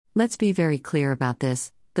Let's be very clear about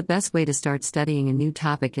this. The best way to start studying a new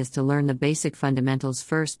topic is to learn the basic fundamentals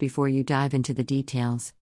first before you dive into the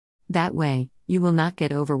details. That way, you will not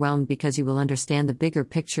get overwhelmed because you will understand the bigger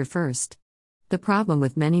picture first. The problem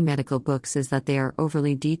with many medical books is that they are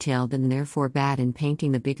overly detailed and therefore bad in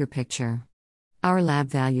painting the bigger picture. Our Lab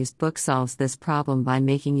Values book solves this problem by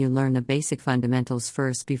making you learn the basic fundamentals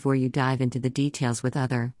first before you dive into the details with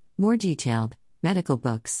other, more detailed, medical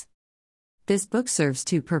books. This book serves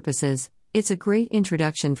two purposes. It's a great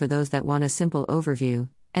introduction for those that want a simple overview,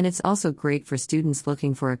 and it's also great for students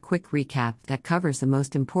looking for a quick recap that covers the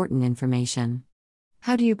most important information.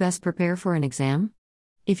 How do you best prepare for an exam?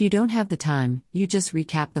 If you don't have the time, you just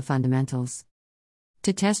recap the fundamentals.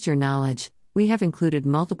 To test your knowledge, we have included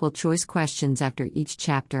multiple choice questions after each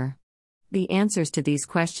chapter. The answers to these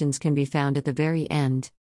questions can be found at the very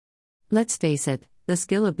end. Let's face it, the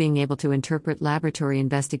skill of being able to interpret laboratory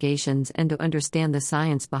investigations and to understand the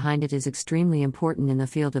science behind it is extremely important in the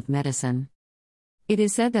field of medicine. It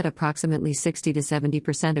is said that approximately 60 to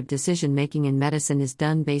 70% of decision-making in medicine is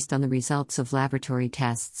done based on the results of laboratory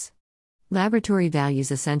tests. Laboratory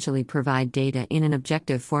values essentially provide data in an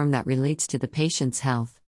objective form that relates to the patient's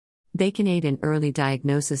health. They can aid in early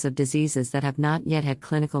diagnosis of diseases that have not yet had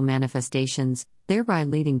clinical manifestations, thereby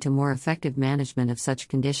leading to more effective management of such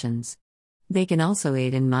conditions. They can also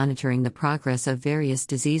aid in monitoring the progress of various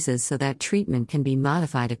diseases so that treatment can be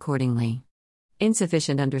modified accordingly.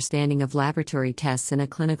 Insufficient understanding of laboratory tests in a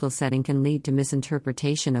clinical setting can lead to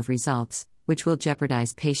misinterpretation of results, which will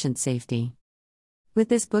jeopardize patient safety. With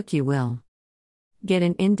this book, you will get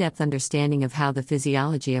an in-depth understanding of how the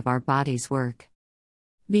physiology of our bodies work.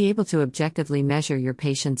 Be able to objectively measure your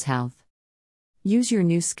patient's health. Use your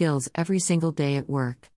new skills every single day at work.